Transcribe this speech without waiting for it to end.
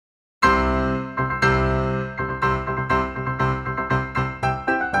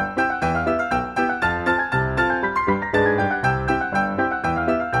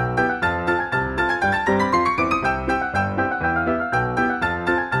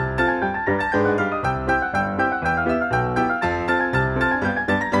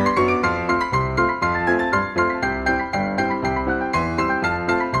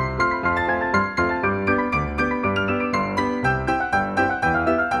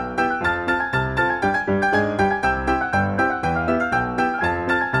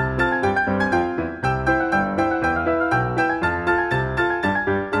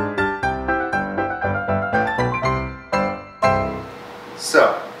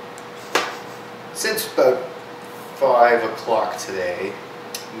Since about 5 o'clock today,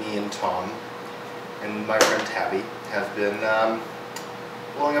 me and Tom and my friend Tabby have been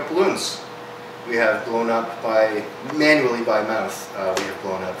blowing up balloons. We have blown up manually by mouth, we have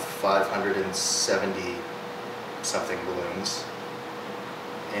blown up 570 something balloons.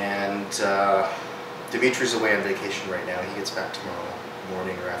 And Dimitri's away on vacation right now. He gets back tomorrow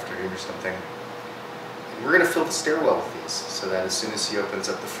morning or afternoon or something. And we're going to fill the stairwell with these, so that as soon as he opens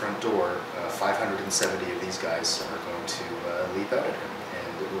up the front door, 570 of these guys are going to leap out at him.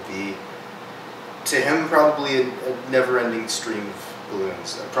 And it will be, to him, probably a never-ending stream of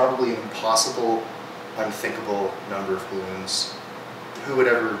balloons. Probably an impossible, unthinkable number of balloons. Who would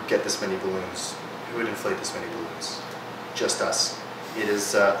ever get this many balloons? Who would inflate this many balloons? Just us. It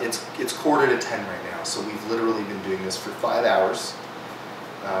is, it's 9:45 right now, so we've literally been doing this for 5 hours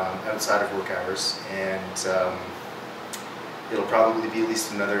outside of work hours, and it'll probably be at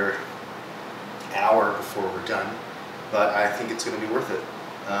least another hour before we're done, but I think it's going to be worth it.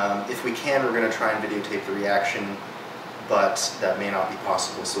 If we can, we're going to try and videotape the reaction, but that may not be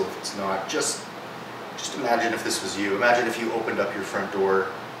possible, so if it's not, just imagine if this was you. Imagine if you opened up your front door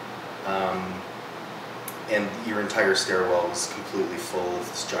and your entire stairwell was completely full of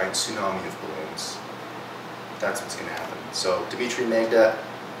this giant tsunami of balloons. That's what's going to happen. So, Dimitri, Magda,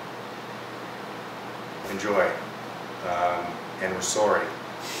 enjoy. And we're sorry.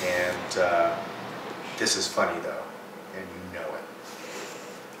 And this is funny, though, and you know it.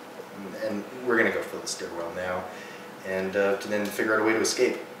 And we're going to go fill the stairwell now, and then figure out a way to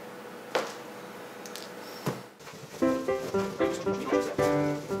escape.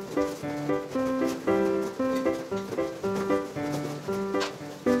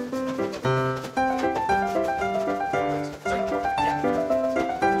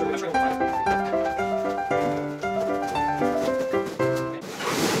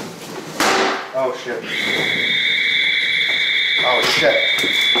 Oh shit. Oh shit.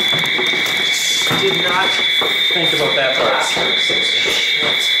 Did not think about that part.